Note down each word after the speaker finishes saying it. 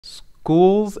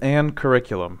Schools and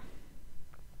curriculum.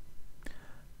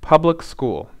 Public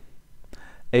school.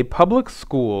 A public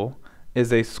school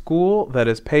is a school that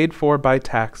is paid for by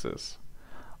taxes.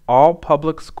 All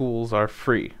public schools are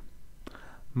free.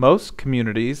 Most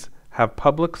communities have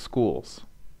public schools.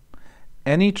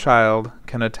 Any child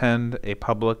can attend a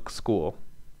public school.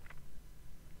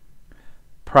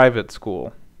 Private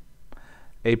school.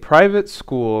 A private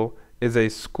school is a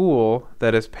school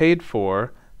that is paid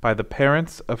for by the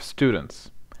parents of students.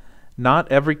 Not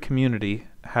every community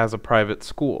has a private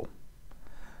school.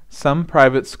 Some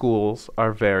private schools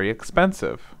are very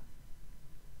expensive.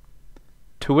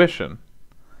 Tuition.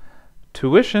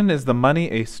 Tuition is the money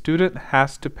a student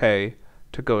has to pay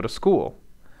to go to school.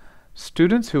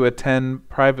 Students who attend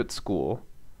private school,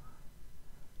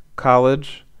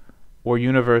 college, or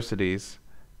universities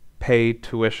pay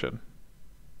tuition.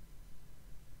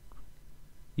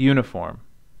 Uniform.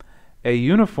 A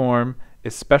uniform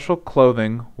is special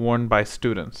clothing worn by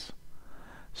students.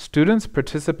 Students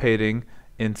participating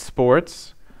in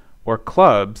sports or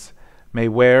clubs may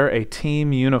wear a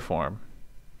team uniform.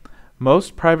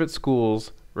 Most private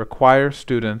schools require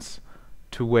students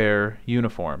to wear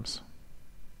uniforms.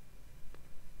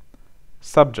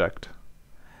 Subject.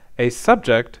 A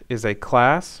subject is a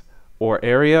class or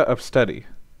area of study.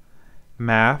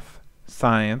 Math,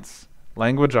 science,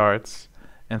 language arts,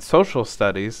 and social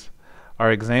studies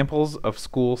are examples of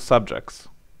school subjects.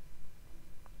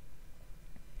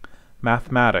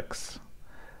 Mathematics.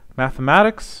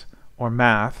 Mathematics, or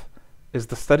math, is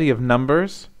the study of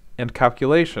numbers and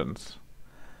calculations.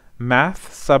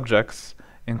 Math subjects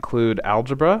include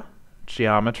algebra,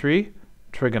 geometry,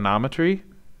 trigonometry,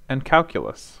 and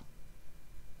calculus.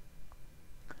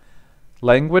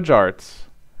 Language arts,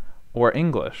 or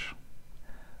English.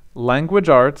 Language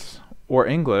arts, or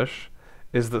English,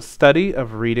 is the study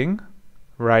of reading,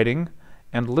 writing,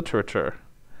 and literature.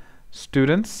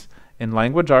 Students in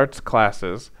language arts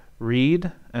classes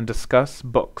read and discuss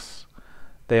books.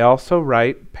 They also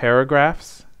write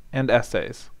paragraphs and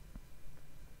essays.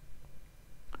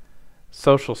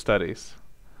 Social studies.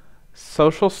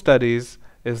 Social studies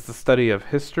is the study of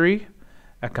history,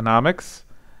 economics,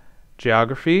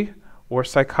 geography, or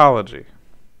psychology.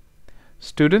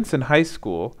 Students in high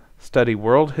school study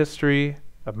world history,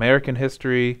 American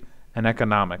history, and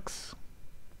economics.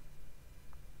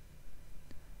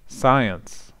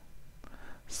 Science.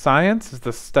 Science is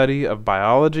the study of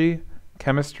biology,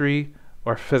 chemistry,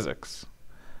 or physics.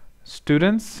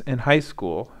 Students in high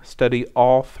school study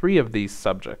all three of these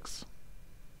subjects.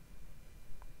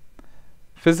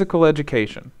 Physical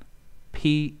education,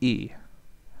 PE.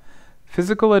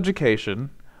 Physical education,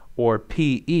 or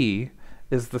PE,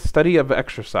 is the study of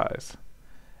exercise.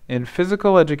 In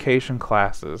physical education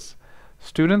classes,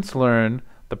 students learn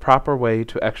the proper way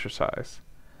to exercise.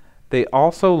 They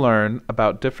also learn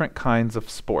about different kinds of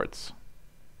sports.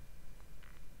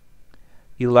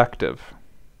 Elective.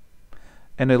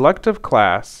 An elective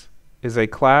class is a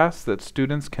class that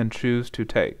students can choose to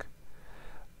take.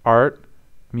 Art,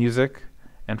 music,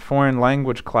 and foreign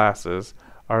language classes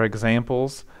are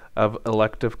examples of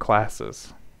elective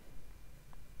classes.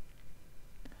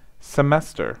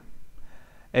 Semester.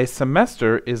 A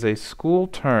semester is a school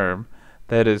term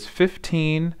that is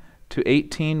 15 to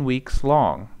 18 weeks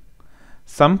long.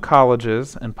 Some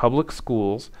colleges and public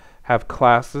schools have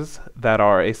classes that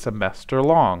are a semester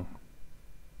long.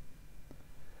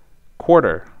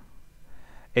 Quarter.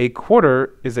 A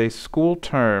quarter is a school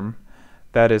term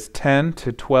that is 10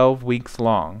 to 12 weeks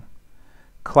long.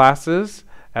 Classes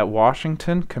at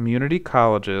Washington community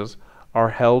colleges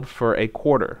are held for a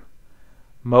quarter.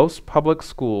 Most public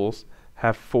schools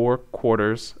have 4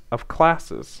 quarters of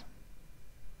classes.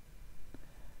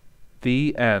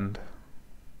 The end.